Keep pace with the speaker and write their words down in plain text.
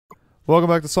Welcome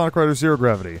back to Sonic Riders Zero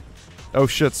Gravity. Oh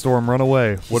shit, Storm, run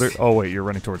away. Oh wait, you're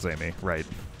running towards Amy. Right.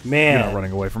 Man. You're not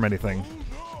running away from anything.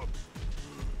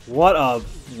 What a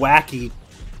wacky,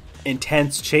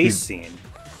 intense chase scene.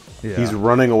 Yeah. He's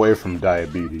running away from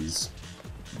diabetes.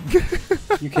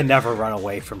 You can never run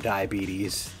away from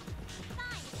diabetes.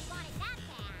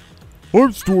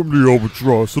 I'm Storm the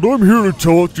Albatross, and I'm here to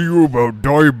talk to you about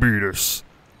diabetes.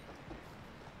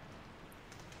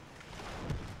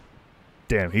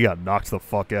 Damn, he got knocked the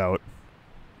fuck out.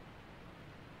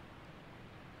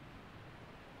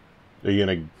 Are you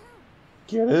gonna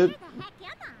get it?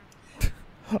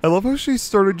 I love how she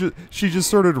started. She just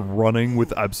started running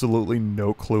with absolutely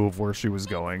no clue of where she was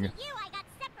going,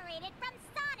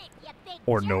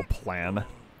 or no plan.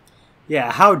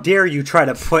 Yeah, how dare you try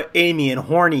to put Amy in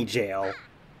horny jail?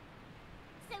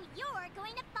 So you're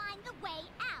going to find the way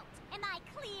out. Am I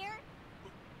clear?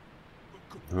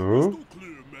 Huh?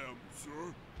 Ma'am, sir.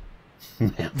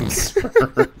 Ma'am,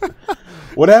 sir.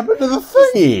 What happened to the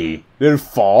thingy? Did it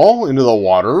fall into the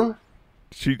water?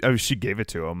 She gave it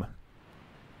to him.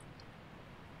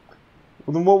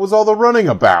 Well, then what was all the running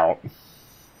about?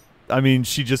 I mean,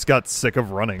 she just got sick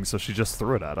of running, so she just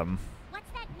threw it at him. What's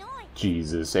that noise?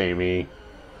 Jesus, Amy.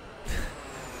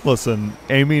 Listen,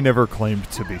 Amy never claimed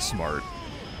to be smart.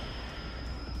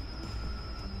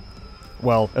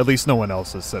 Well, at least no one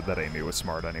else has said that Amy was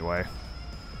smart anyway.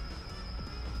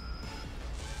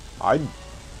 I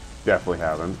definitely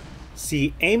haven't.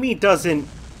 See, Amy doesn't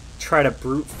try to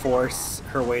brute force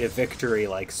her way to victory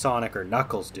like Sonic or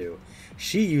Knuckles do.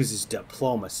 She uses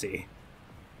diplomacy.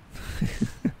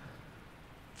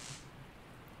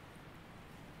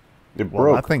 It Well,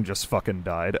 broke. that thing just fucking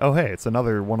died. Oh hey, it's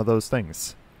another one of those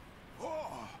things.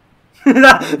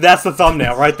 That's the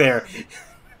thumbnail right there.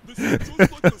 Ugh.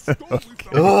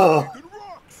 Eagle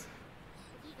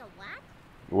what?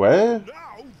 What?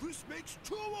 Now this makes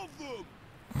two of them.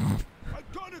 I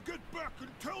gotta get back and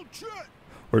tell Chet.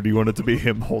 Or do you want it to be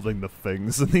him holding the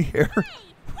things in the air?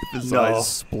 With his No. eyes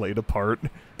splayed apart?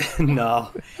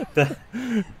 No.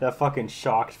 That fucking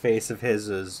shocked face of his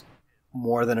is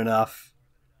more than enough.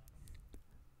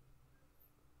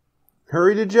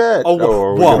 Hurry to Jet. Oh,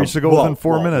 are we whoa. We gonna- should go Whoa, within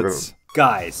 4 whoa, minutes.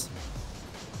 Guys.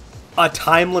 A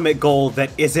time limit goal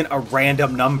that isn't a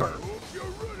random number. Hope you're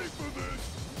ready for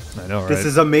this. I know, right? This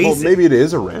is Well, amazing. maybe it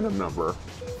is a random number.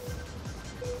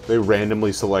 They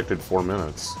randomly selected 4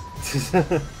 minutes.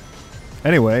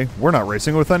 Anyway, we're not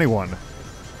racing with anyone.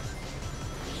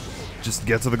 Just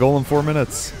get to the goal in 4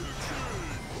 minutes.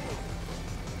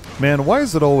 Man, why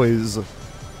is it always...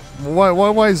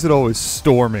 Why is it always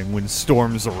storming when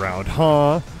Storm's around,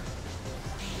 huh?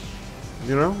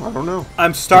 You know, I don't know.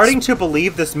 I'm starting to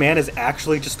believe this man is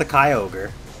actually just the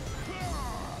Kyogre.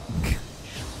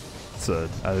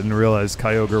 I didn't realize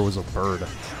Kyogre was a bird.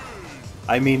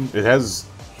 I mean, It has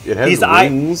he's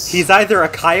wings. he's either a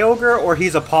Kyogre or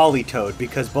he's a Politoed,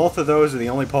 because both of those are the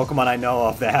only Pokemon I know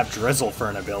of that have Drizzle for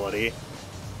an ability.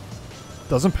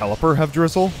 Doesn't Pelipper have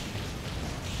Drizzle?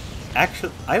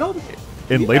 Actually, I don't...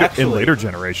 In Actually, later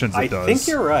generations, it I does. think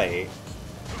you're right.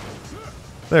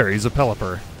 There, he's a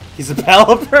Pelipper. He's a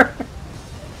Pelipper?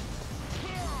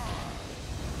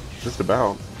 Just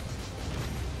about.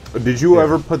 Did you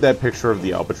ever put that picture of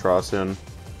the Albatross in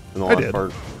the last did.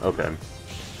 part? Okay.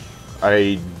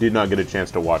 I did not get a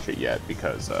chance to watch it yet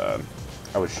because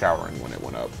I was showering when it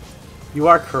went up. You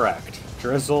are correct.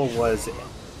 Drizzle was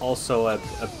also an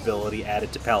ability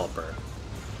added to Pelipper.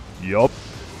 Yup.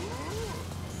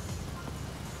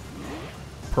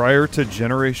 Prior to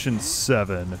Generation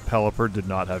 7, Pelipper did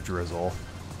not have Drizzle.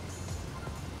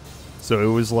 So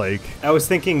it was like... I was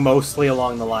thinking mostly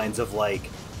along the lines of, like,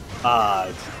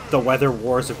 the Weather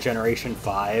Wars of Generation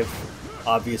 5.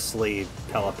 Obviously,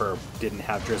 Pelipper didn't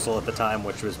have Drizzle at the time,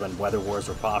 which was when Weather Wars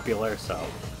were popular, so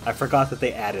I forgot that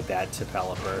they added that to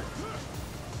Pelipper.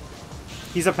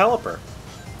 He's a Pelipper.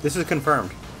 This is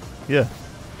confirmed. Yeah.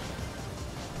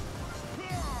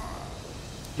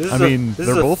 This I is mean, this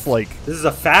they're is a- both like... This is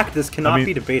a fact. This cannot I mean,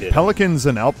 be debated. Pelicans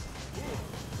and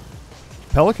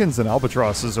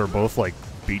albatrosses are both like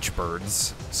beach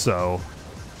birds, so...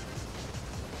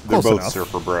 They're Close both enough.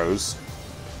 surfer bros.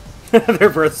 they're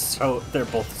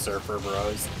both surfer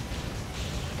bros.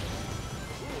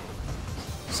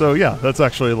 So yeah, that's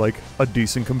actually like a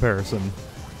decent comparison.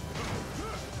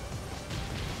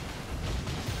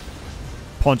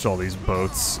 Punch all these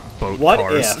boat What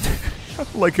cars.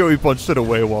 if? Like how he punched it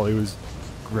away while he was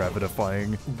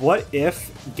gravitifying. What if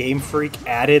Game Freak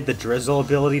added the Drizzle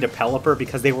ability to Pelipper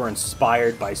because they were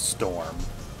inspired by Storm?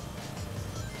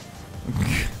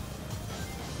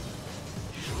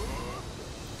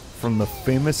 from the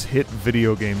famous hit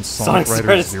video game Sonic Sonic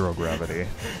Riders Stars- Zero Gravity.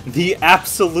 The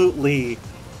absolutely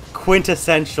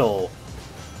quintessential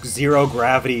zero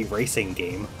gravity racing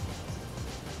game.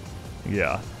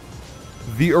 Yeah.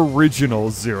 The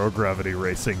original Zero Gravity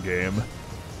racing game.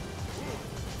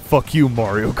 Fuck you,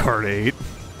 Mario Kart 8.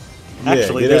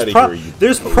 Actually, get there's, outta here, you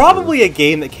there's poser. probably a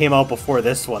game that came out before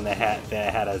this one that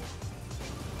had a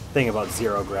thing about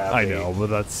zero I gravity. know, but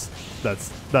that's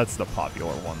the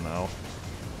popular one though.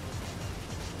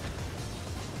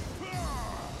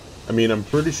 I mean, I'm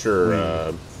pretty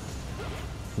sure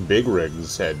Big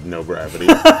Rigs had no gravity.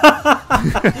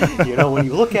 You know, when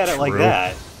you look at it like True.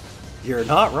 that, you're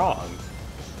not wrong.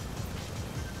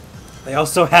 They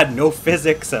also had no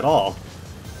physics at all.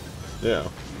 Yeah.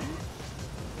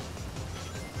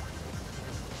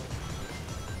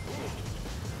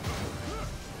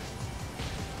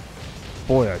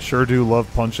 Boy, I sure do love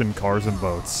punching cars and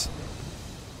boats.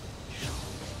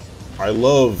 I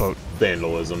love Boat.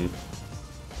 vandalism.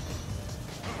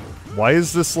 Why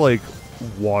is this like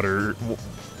water?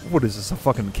 What is this? A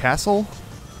fucking castle?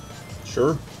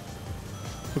 Sure.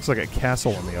 Looks like a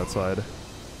castle on the outside.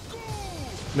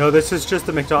 No, this is just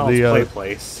the McDonald's The, play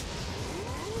place.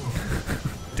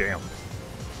 Damn.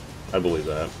 I believe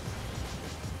that.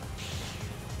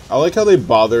 I like how they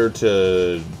bother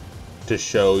to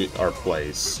show our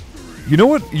place. You know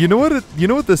what? You know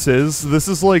what this is? This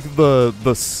is like the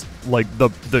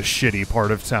shitty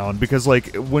part of town, because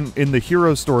like when in the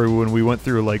hero story, when we went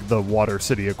through like the Water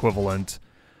City equivalent,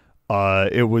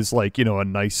 it was like, you know, a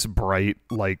nice bright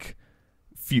like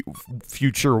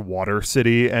future Water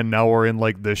City, and now we're in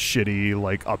like this shitty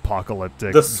like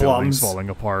apocalyptic The buildings slums. falling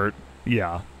apart.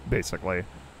 Yeah, basically.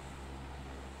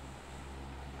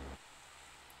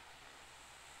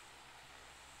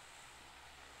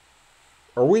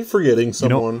 Are we forgetting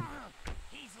someone?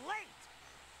 He's late.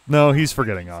 No, he's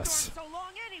forgetting us. So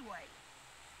long anyway.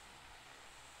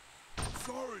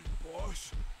 Sorry,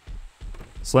 boss.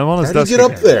 Slam on his How'd he desk get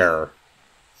up again. there?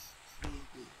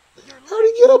 How'd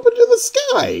he get up into the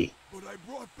sky? But I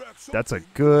brought back something. That's a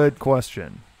good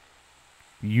question.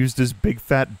 He used his big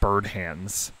fat bird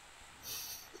hands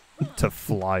to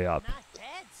fly up. Not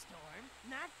bad, Storm.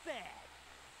 Not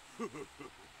bad.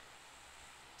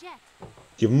 Jet,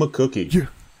 Give him a cookie.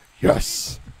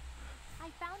 Yes. I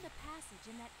found a passage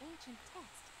in that ancient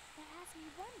text that has me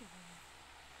wondering.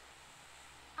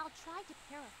 I'll try to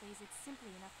paraphrase it simply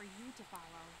enough for you to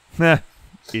follow. Nah,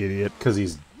 idiot. Because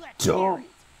he's Let's hear dumb. it.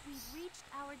 We've reached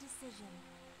our decision.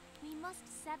 We must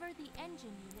sever the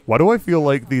engine unit. Why do I feel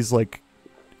like these like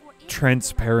For it is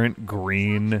transparent the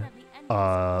green, destruction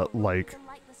of the engines like the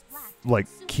lightless black. like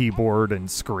Soon keyboard and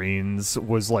screens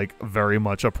was like very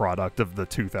much a product of the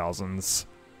 2000s,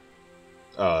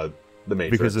 The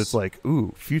Matrix. because it's like,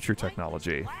 ooh, future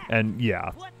technology. And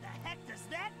yeah, What the heck does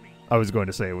that mean? I was going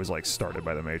to say it was like started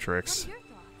by the Matrix. What are your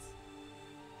thoughts?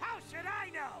 How should I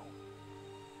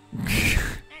know?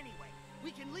 Anyway,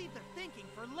 we can leave the thinking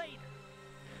for later.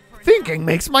 For Thinking now,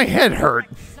 makes my head hurt.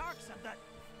 like Zarks of the...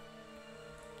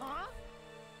 Huh?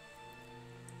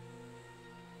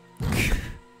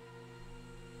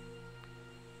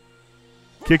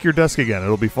 Kick your desk again,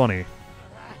 it'll be funny.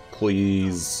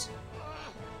 Please.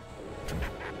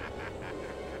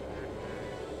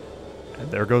 And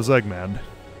there goes Eggman.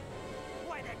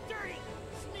 Why the dirty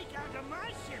sneak onto my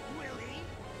ship, Willie?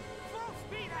 Full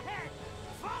speed ahead.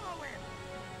 Follow him.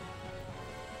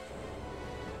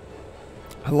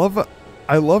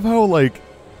 I love how like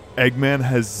Eggman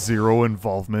has zero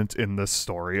involvement in this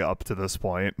story up to this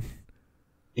point.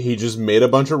 He just made a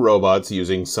bunch of robots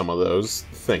using some of those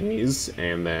thingies,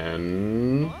 and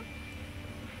then...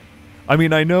 I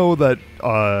mean, I know that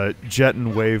Jet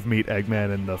and Wave meet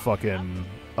Eggman in the fucking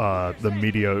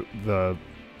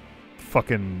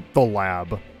the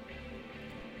lab.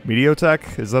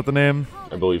 Mediotech, is that the name?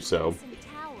 I believe so. Some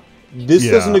tower. This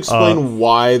Yeah, doesn't explain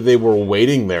why they were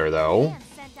waiting there, though. Man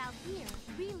sent out here,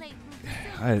 relayed through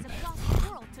I- facilities across the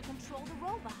world to control the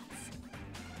robots.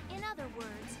 In other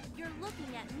words, you're looking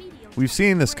at Mediotech. We've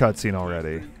seen this cutscene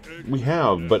already. We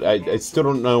have, but I still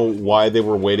don't know why they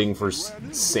were waiting for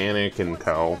Sonic and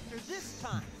co. After this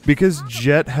time. Because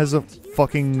Jet has a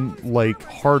fucking, like,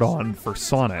 hard-on for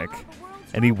Sonic,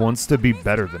 and he wants to be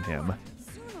better than him.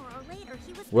 Sooner or later,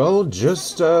 he was Well,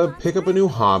 just pick up a new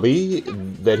hobby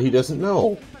that he doesn't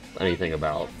know anything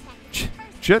about.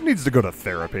 Jet needs to go to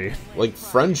therapy. Like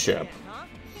friendship. Huh?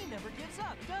 He never gives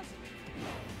up, does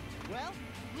he? Well,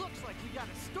 looks like we gotta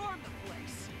storm the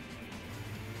place.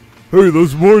 Hey,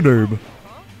 that's my name.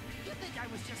 Huh? You think I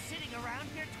was just sitting around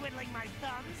here twiddling my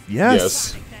thumbs? Yes.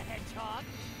 Sonic the Hedgehog.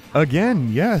 Again,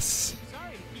 yes.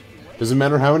 Sorry to keep you Doesn't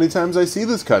matter how many times I see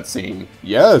this cutscene.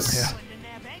 Yes.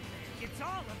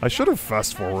 I should have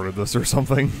fast forwarded this or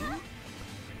something.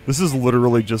 This is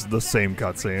literally just the same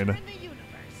cutscene. In the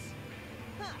universe.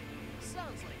 Huh.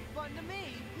 Sounds like fun to me.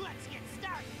 Let's get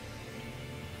started.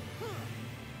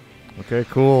 Okay,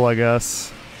 cool, I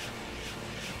guess.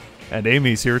 And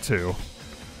Amy's here too.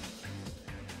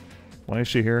 Why is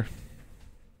she here?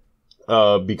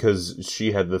 Because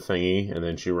she had the thingy, and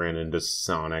then she ran into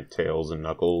Sonic, Tails, and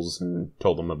Knuckles, and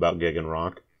told them about Gig and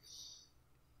Rock.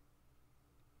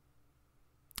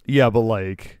 Yeah, but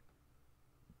like,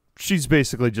 she's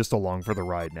basically just along for the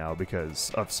ride now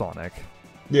because of Sonic.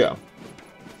 Yeah.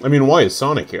 I mean, why is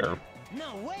Sonic here?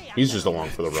 No way. He's just along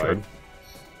for the Sure. ride.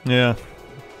 Yeah.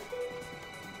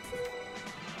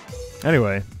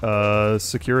 Anyway,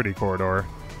 security corridor.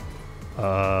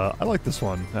 I like this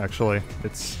one, actually.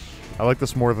 I like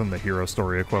this more than the Hero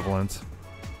Story equivalent.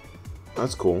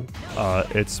 That's cool.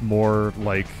 It's more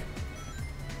like...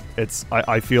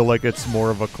 I feel like it's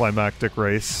more of a climactic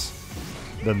race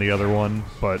than the other one,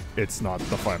 but it's not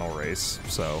the final race,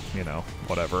 so, you know,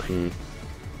 whatever.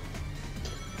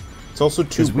 It's also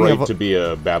too 'Cause we have bright a- to be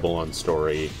a Babylon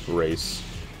Story race.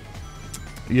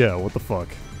 Yeah, what the fuck?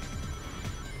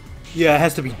 Yeah, it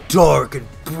has to be dark and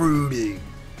brooding.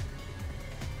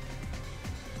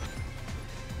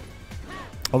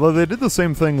 Although they did the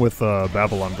same thing with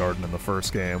Babylon Garden in the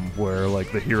first game, where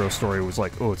like the hero story was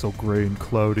like, oh, it's all gray and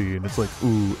cloudy, and it's like,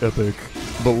 ooh, epic.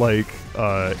 But like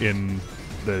in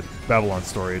the Babylon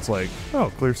story, it's like,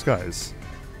 oh, clear skies.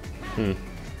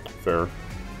 Fair.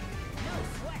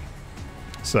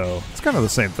 So it's kind of the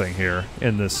same thing here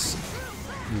in this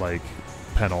like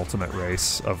penultimate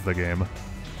race of the game.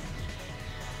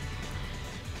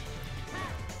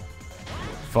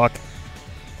 Fuck.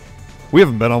 We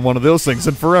haven't been on one of those things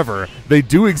in forever. They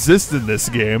do exist in this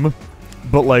game,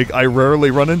 but like I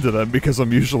rarely run into them because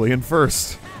I'm usually in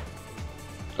first.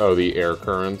 Oh, the air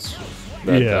currents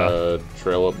that Yeah.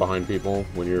 trail up behind people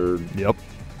when you're Yep.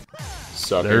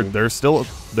 sucking. They're still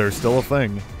a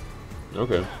thing.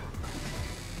 Okay. I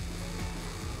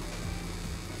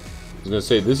was gonna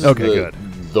say, this is Okay, the, good.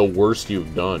 the worst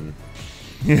you've done.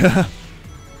 Yeah.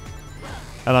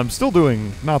 And I'm still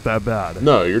doing not that bad.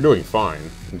 No, you're doing fine.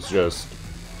 It's just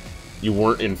you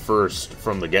weren't in first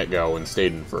from the get-go and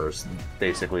stayed in first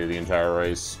basically the entire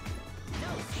race.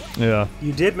 Yeah.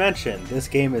 You did mention this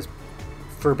game is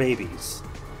for babies.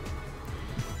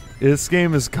 This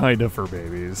game is kind of for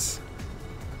babies.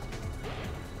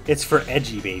 It's for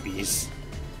edgy babies.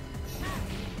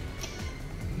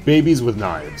 Babies with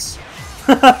knives.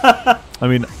 I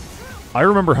mean, I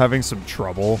remember having some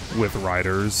trouble with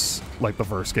riders like the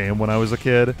first game when I was a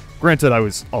kid. Granted, I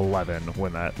was 11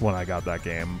 when I got that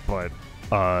game, but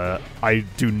I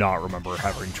do not remember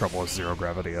having trouble with Zero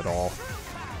Gravity at all.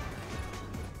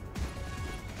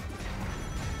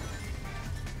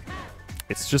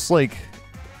 It's just like,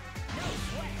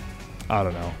 I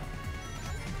don't know.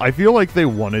 I feel like they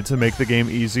wanted to make the game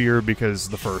easier because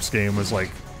the first game was like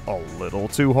a little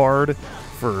too hard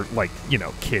for like, you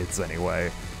know, kids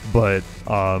anyway. But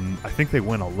I think they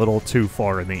went a little too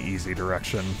far in the easy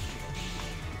direction.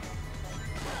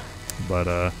 But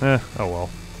oh well.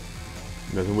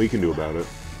 Nothing we can do about it.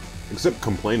 Except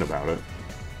complain about it.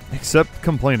 Except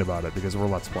complain about it because we're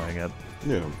let's playing it.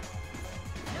 Yeah.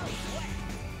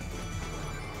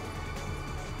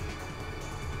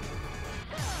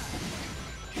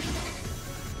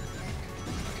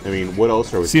 I mean, what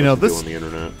else are we See, now supposed to this- do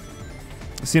on the internet?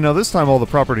 See, now this time all the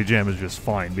property jam is just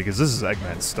fine because this is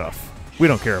Eggman's stuff. We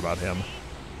don't care about him.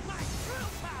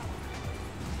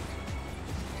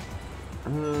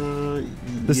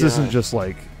 This Yeah, isn't just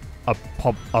like a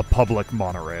public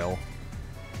monorail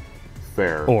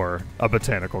fair. or a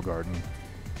botanical garden.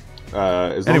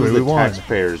 As Anyway, long we as the won.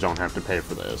 taxpayers don't have to pay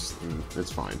for this, then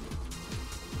it's fine.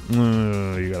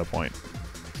 You got a point.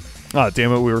 Ah,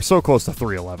 damn it, we were so close to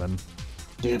 311.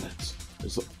 Damn it.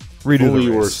 It's Redo only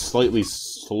the you were race. slightly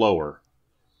slower.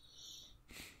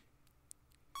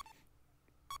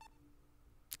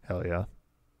 Hell yeah.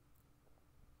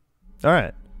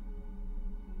 Alright.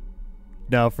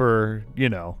 Now for, you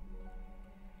know,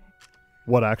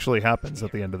 what actually happens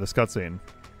at the end of this cutscene.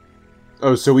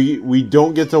 Oh, so we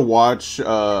don't get to watch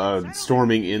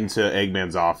storming into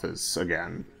Eggman's office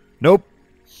again. Nope.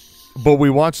 But we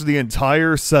watched the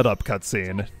entire setup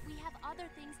cutscene. We have other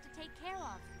things to take care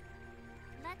of.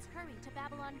 Let's hurry to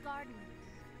Babylon Garden.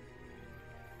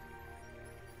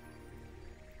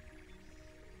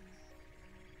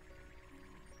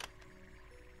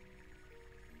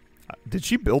 Did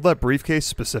she build that briefcase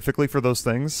specifically for those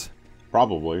things?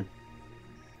 Probably.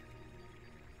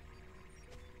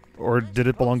 or did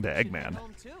it belong to Eggman?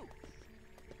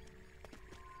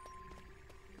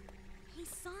 Hey,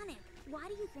 Sonic, why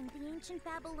do you think the ancient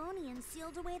Babylonians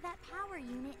sealed away that power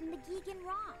unit in the Gigan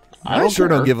Rocks? I sure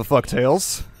don't give a fuck,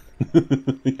 Tails. Something's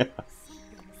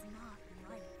not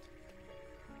right.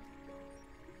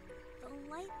 The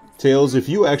light was Tails, if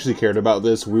you actually cared about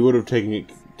this, we would have taken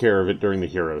care of it during the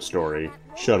hero story.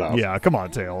 Shut up. Yeah, come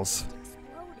on, Tails.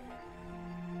 exploded.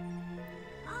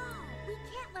 Oh, we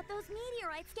can't let those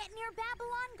meteorites get near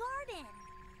Babylon Garden.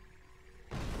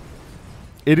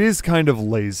 It is kind of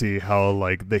lazy how,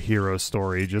 like, the hero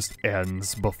story just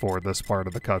ends before this part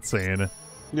of the cutscene.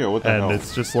 Yeah, what the And hell?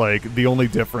 it's just like, the only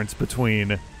difference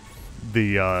between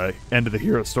the end of the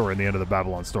hero story and the end of the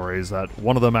Babylon story is that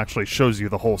one of them actually shows you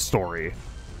the whole story.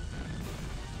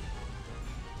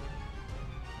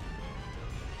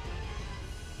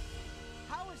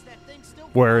 How is that thing still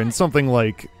Where in flying? something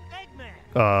like, Eggman!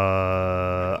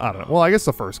 I don't know. Well, I guess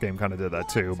the first game kind of did that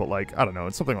too, but like, I don't know.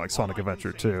 In something like Sonic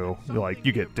Adventure 2, like,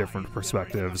 you get different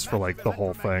perspectives for like the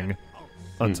whole thing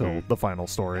until the final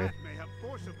story. May have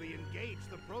forcibly engaged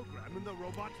the program in the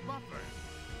robot's buffer.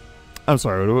 I'm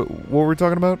sorry, what were we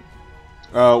talking about?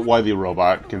 Why the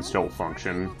robot can still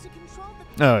function. To control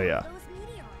the Oh, yeah. those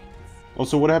meteorites.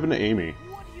 Also, what happened to Amy?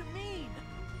 What do you mean?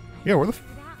 Yeah, where the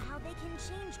Figured out how they can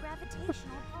change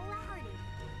gravitational polarity.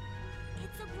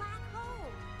 It's a black hole.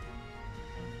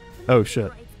 Oh,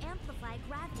 shit. Meteorites amplify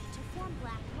gravity to form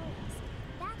black holes.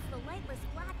 That's the lightless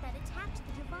black that attacked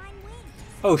the divine wings.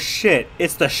 Oh shit,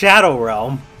 it's the Shadow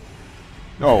Realm.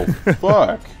 Oh,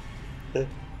 fuck.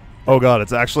 Oh god,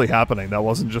 it's actually happening. That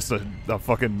wasn't just a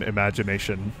fucking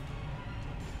imagination.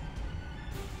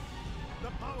 The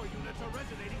power units are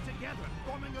resonating together,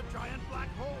 forming a giant black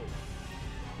hole.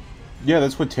 Yeah,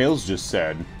 that's what Tails just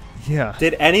said. Yeah.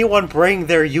 Did anyone bring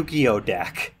their Yu-Gi-Oh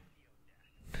deck?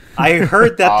 I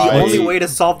heard that the only way to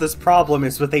solve this problem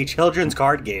is with a children's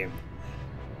card game.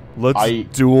 Let's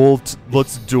duel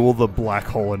the black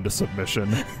hole into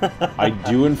submission. I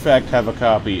do, in fact, have a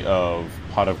copy of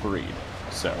Pot of Greed,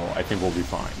 so I think we'll be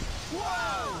fine.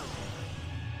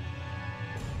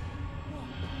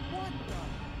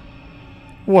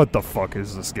 What the fuck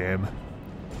is this game?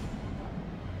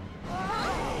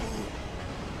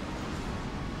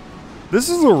 This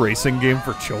is a racing game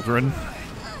for children.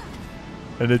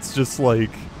 And it's just like,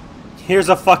 Here's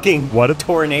a fucking What?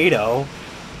 tornado.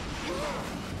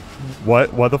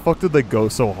 why the fuck did they go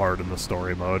so hard in the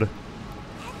story mode? At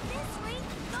this rate,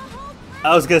 the whole planet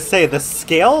I was gonna say the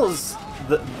scales,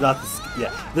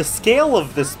 the scale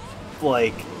of this,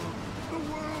 like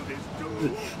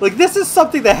this is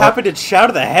something that happened in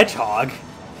Shadow the Hedgehog.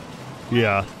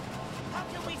 Yeah. How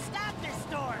can we stop this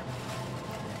storm?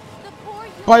 the poor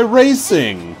By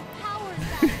racing! powered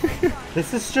by the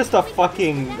This is just a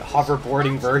fucking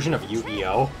hoverboarding version of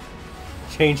Yu-Gi-Oh.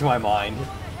 Change my mind.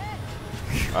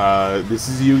 This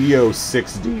is Yu-Gi-Oh!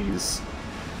 6Ds.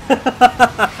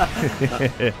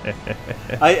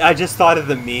 I just thought of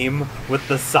the meme with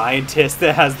the scientist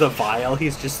that has the vial.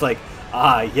 He's just like,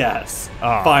 ah, yes,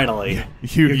 Ah, finally.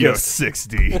 Yu-Gi-Oh!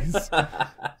 6Ds.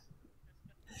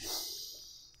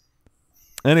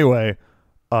 Anyway,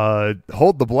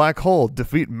 hold the black hole,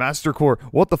 defeat Master Core.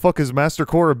 What the fuck is Master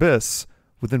Core Abyss?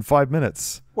 Within 5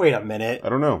 minutes. Wait a minute. I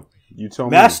don't know. You tell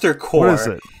me. Master Core. What is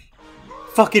it?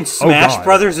 Fucking Smash God.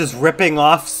 Brothers is ripping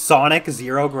off Sonic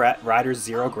Riders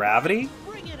Zero Gravity?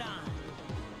 Bring it on!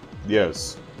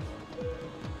 Yes.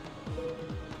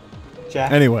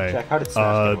 Jack, Anyway, Jack, how did Smash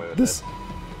get away with this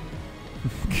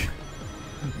it?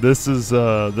 this is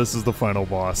the final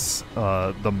boss,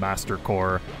 the Master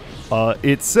Core.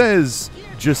 It says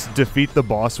just defeat the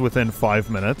boss within 5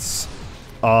 minutes.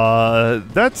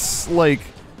 That's like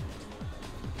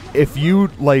if you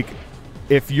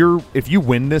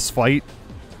win this fight,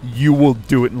 you will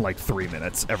do it in like 3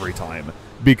 minutes every time,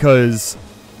 because,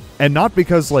 and not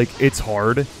because like it's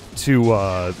hard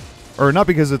to or not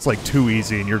because it's like too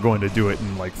easy and you're going to do it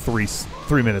in like 3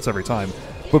 minutes every time,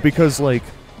 but because like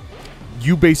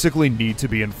you basically need to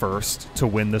be in first to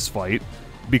win this fight,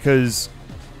 because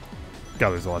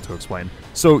God, there's a lot to explain.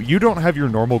 So you don't have your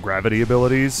normal gravity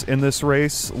abilities in this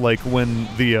race. Like when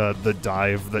the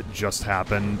dive that just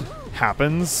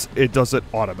happens, it does it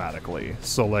automatically.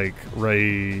 So like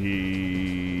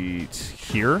right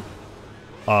here,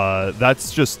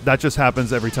 that just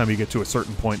happens every time you get to a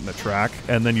certain point in the track,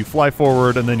 and then you fly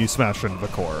forward and then you smash into the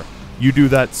core. You do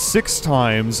that 6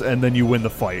 times and then you win the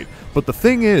fight. But the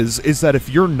thing is that if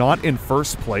you're not in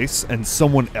first place and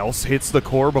someone else hits the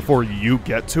core before you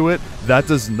get to it, that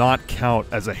does not count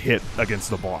as a hit against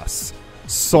the boss.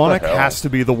 Sonic hell? has to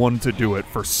be the one to do it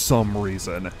for some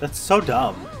reason. That's so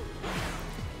dumb.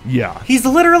 Yeah. He's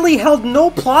literally held no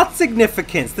plot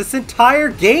significance this entire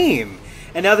game.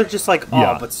 And now they're just like, oh,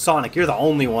 Yeah. but Sonic, you're the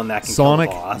only one that can Sonic,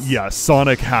 kill the boss. yeah,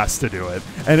 Sonic has to do it.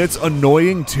 And it's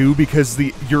annoying too because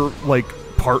your like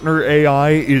partner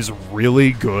AI is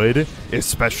really good,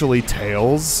 especially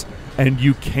Tails, and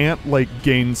you can't like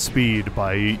gain speed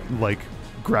by like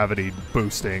gravity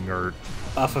boosting or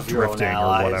Off of your own drifting or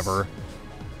allies. whatever.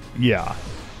 Yeah.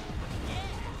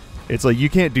 It's like you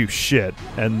can't do shit,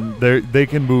 and they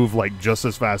can move like just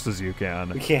as fast as you We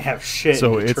can. can't have shit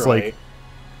So in it's like- Detroit.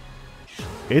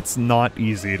 It's not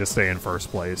easy to stay in first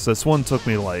place. This one took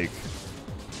me like,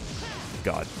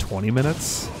 God, 20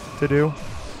 minutes to do.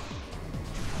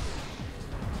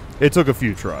 It took a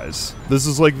few tries. This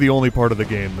is like the only part of the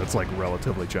game that's like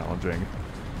relatively challenging.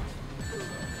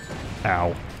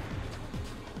 Ow.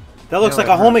 That looks Yeah, like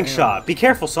a like homing that, yeah. shot. Be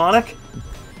careful, Sonic.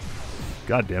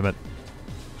 God damn it.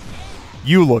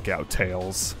 You look out,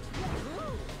 Tails.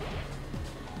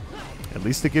 At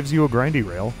least it gives you a grindy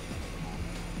rail.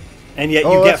 And yet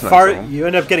Oh, you get that's nice far. of 'em. You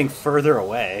end up getting further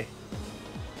away.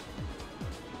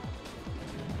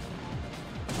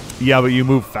 Yeah, but you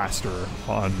move faster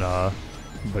on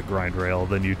the grind rail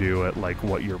than you do at like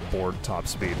what your board top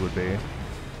speed would be.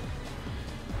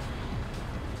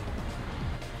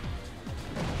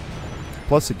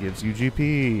 Plus, it gives you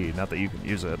GP. Not that you can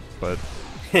use it, but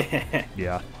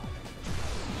yeah.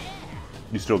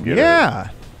 You still get it. Yeah.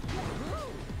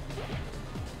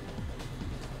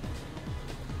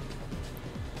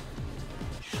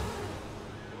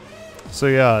 So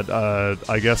yeah,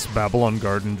 I guess Babylon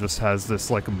Garden just has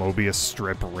this like Mobius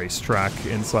strip racetrack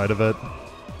inside of it.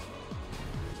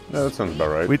 Yeah, that sounds about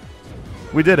right.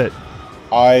 We did it.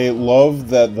 I love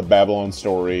that the Babylon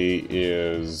story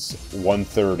is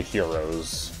 1/3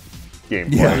 Heroes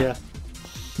gameplay.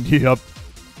 Yep.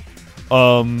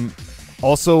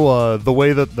 Also, the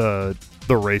way that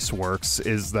the race works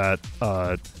is that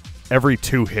every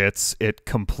 2 hits it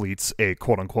completes a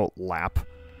quote-unquote lap.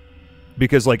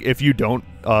 Because like if you don't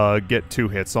get 2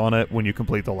 hits on it when you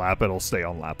complete the lap, it'll stay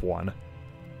on lap 1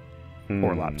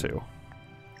 or lap 2.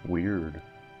 Weird.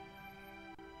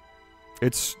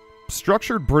 It's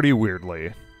structured pretty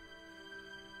weirdly.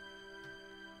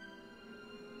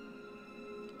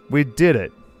 We did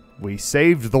it. We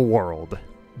saved the world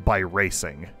by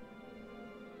racing.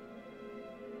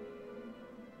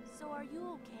 So are you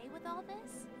okay with all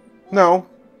this? No.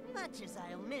 Much as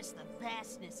I'll miss the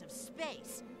vastness of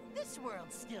space, this world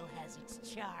still has its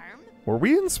charm. Were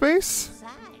we in space?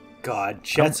 Besides, God,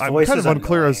 Chet's I'm voice kind is of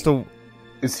unclear as annoying.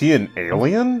 to Is he an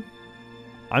alien?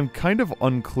 I'm kind of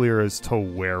unclear as to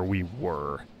where we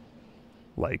were.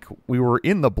 Like, we were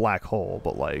in the black hole,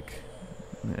 but like,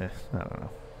 I don't know.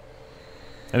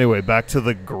 Anyway, back to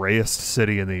the grayest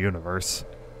city in the universe.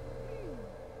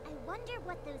 I wonder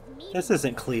what those meetings This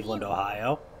isn't were Cleveland, for.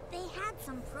 Ohio. They had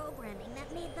some programming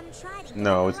that made them try to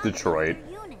No, get it's along with Detroit.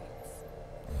 other units.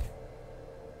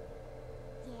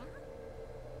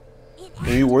 Yeah? It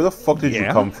Amy, where the fuck did you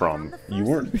Yeah? come from? You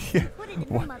weren't.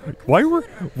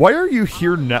 Why are you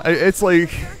here now? It's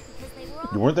like,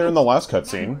 You weren't there in the last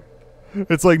cutscene.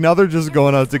 it's like now they're just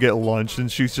going out to get lunch,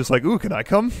 and she's just like, "Ooh, can I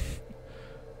come?"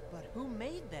 but who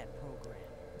made that program?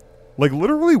 Like,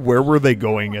 literally, where were they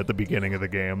going at the beginning of the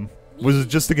game? Was it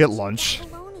just to get lunch?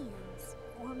 Babylonians,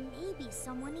 or maybe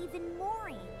someone even more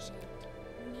ancient.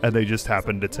 And they Maybe just it was a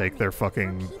happened to take their warning for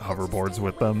fucking people to hoverboards stay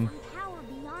with away them. from power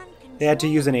beyond They had to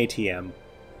control. use an ATM.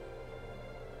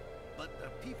 But the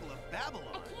people of I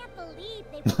Babylon. can't believe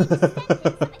they were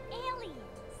descendants of aliens.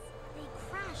 They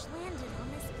crash landed on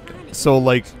this planet. So, in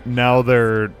like, ancient now times.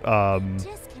 they're,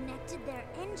 Disconnected their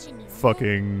engineering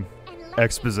fucking and left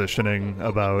expositioning people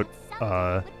about, hoping that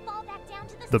someday it would fall back down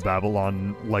to the surface.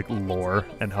 Babylon, like, lore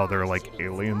and how they're, like,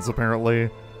 aliens, apparently.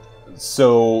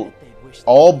 So, They wish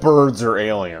all birds are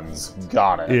aliens.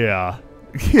 Got it. Yeah.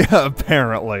 Yeah,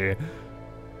 apparently.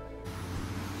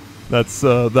 That's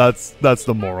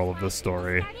the moral of this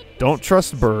story. Don't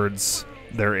trust birds.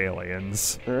 They're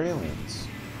aliens. They're aliens.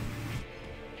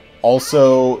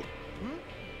 Also,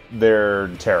 they're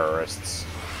terrorists.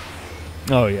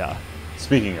 Oh, yeah.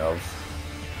 Speaking of,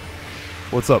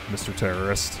 What's up, Mr.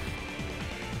 Terrorist?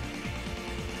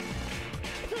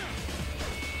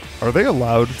 Are they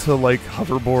allowed to, like,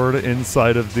 hoverboard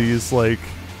inside of these, like,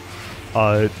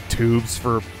 tubes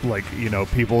for, like, you know,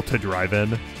 people to drive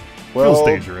in? well, Feels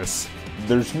dangerous.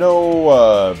 there's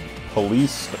no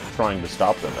police trying to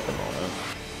stop them at the moment.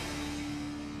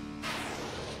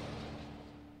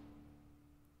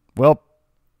 Well,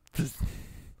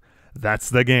 that's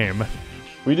the game.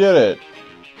 We did it.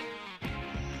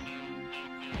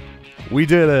 We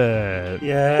did it.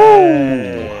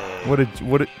 Yay!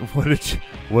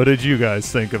 What did you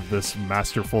guys think of this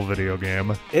masterful video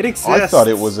game? It exists. I thought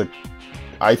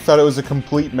it was a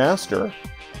complete master.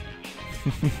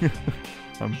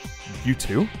 You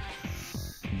too?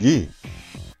 Yeah.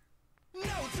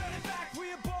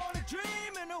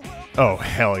 Oh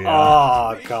hell yeah!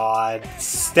 Oh god.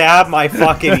 Stab my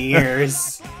fucking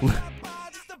ears.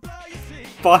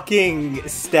 Fucking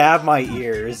stab my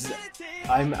ears.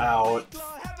 I'm out.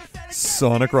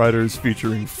 Sonic Riders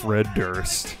featuring Fred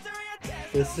Durst.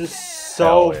 This is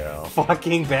so Hell yeah.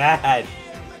 fucking bad.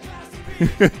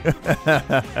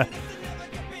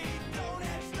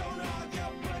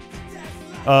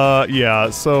 Yeah,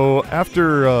 so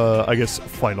after, I guess,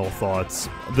 final thoughts,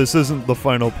 this isn't the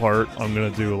final part. I'm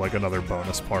gonna do, like, another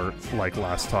bonus part, like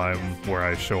last time, where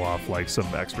I show off, like, some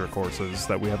extra courses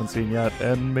that we haven't seen yet,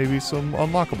 and maybe some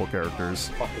unlockable characters.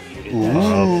 Fucking muted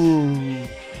that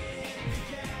shit.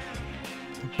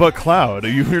 But Cloud,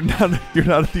 you're not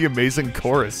at the amazing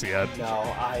chorus yet.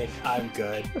 No, I'm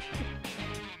good.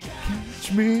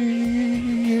 Catch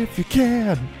me if you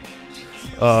can.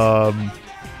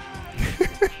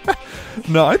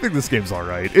 No, I think this game's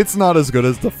alright. It's not as good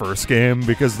as the first game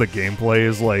because the gameplay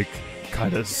is like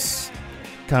kind of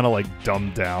like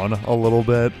dumbed down a little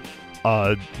bit,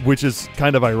 which is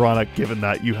kind of ironic given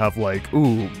that you have like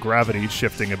gravity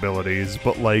shifting abilities,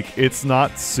 but like it's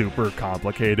not super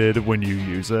complicated when you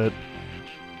use it,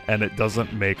 and it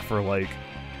doesn't make for like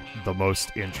the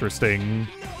most interesting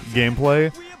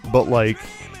gameplay, but like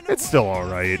it's still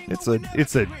alright. It's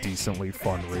a decently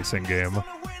fun racing game.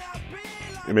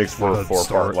 It makes for a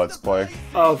 4-part Let's Play.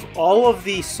 Of all of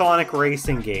the Sonic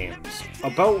racing games,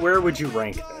 about where would you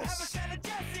rank this?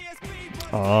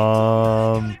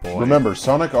 Boy. Remember,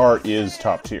 Sonic R is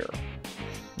top tier.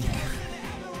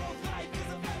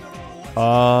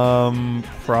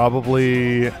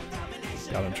 Probably.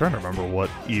 God, I'm trying to remember what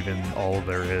even all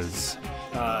there is.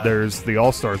 There's the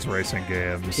All Stars racing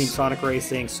games. Team Sonic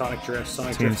Racing, Sonic Drift,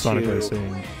 Sonic Team Drift Sonic 2,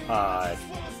 Racing.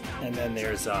 And then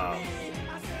there's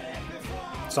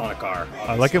Sonic R.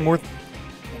 I like it more.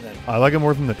 And then I like it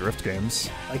more than the Drift games.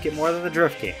 I like it more than the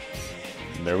Drift games.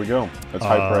 There we go. That's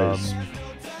high praise.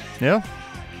 Yeah.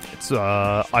 It's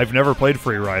I've never played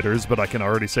Free Riders, but I can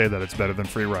already say that it's better than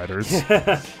Free Riders.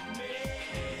 I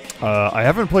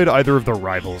haven't played either of the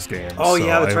Rivals games. Oh, so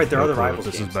yeah, that's I have right, there no are the clue if Rivals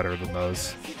This games. is better than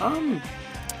those.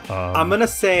 I'm gonna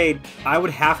say I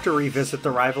would have to revisit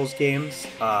the Rivals games,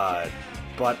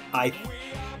 but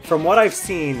from what I've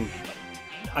seen,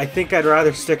 I think I'd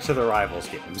rather stick to the Rivals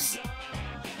games.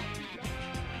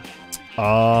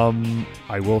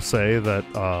 I will say that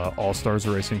All Stars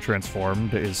Racing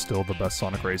Transformed is still the best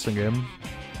Sonic racing game.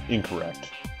 Incorrect.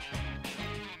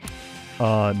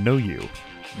 No you.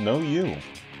 No you.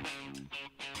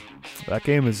 That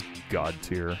game is god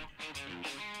tier.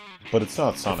 But it's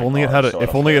not Sonic If only it R, had a so I if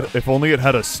don't only care. it if only it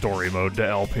had a story mode to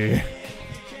LP.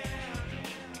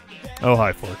 Oh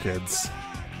hi 4Kids.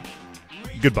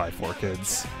 Goodbye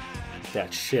 4Kids.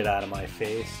 That shit out of my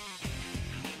face.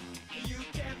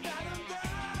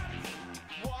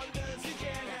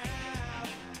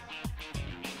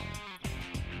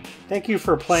 Thank you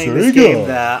for playing this Sega. game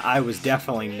that I was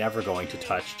definitely never going to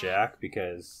touch, Jack,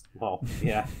 because, well,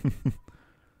 yeah.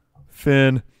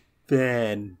 Finn,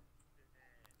 Ben.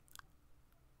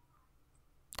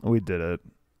 we did it.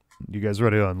 You guys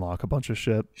ready to unlock a bunch of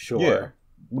shit? Sure. Yeah.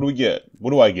 What do we get?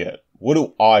 What do I get? What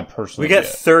do I personally We get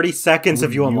get? 30 seconds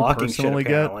of you You unlocking shit, personally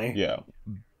get? apparently. Yeah.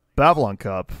 Babylon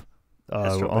Cup.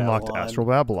 Astral Unlocked Babylon. Astral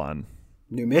Babylon.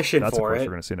 New mission That's a for course it.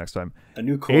 we're going to see next time. A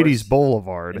new course. 80s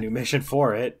Boulevard. A new mission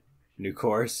for it. New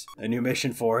course. A new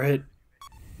mission for it.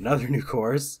 Another new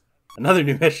course. Another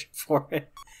new mission for it.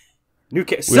 New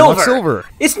We Silver! unlocked Silver.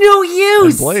 It's new And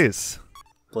use! Blaze.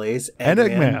 Blaze. And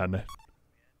Eggman.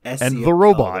 SC And the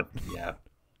robot. Yeah.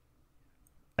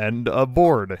 And a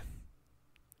board.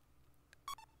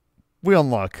 We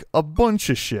unlock a bunch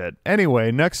of shit.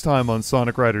 Anyway, next time on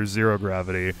Sonic Riders Zero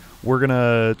Gravity, we're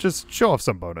gonna just show off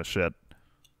some bonus shit.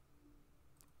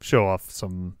 Show off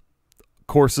some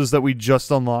courses that we just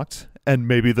unlocked, and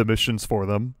maybe the missions for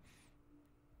them.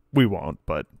 We won't,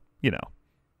 but, you know.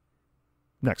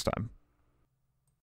 Next time.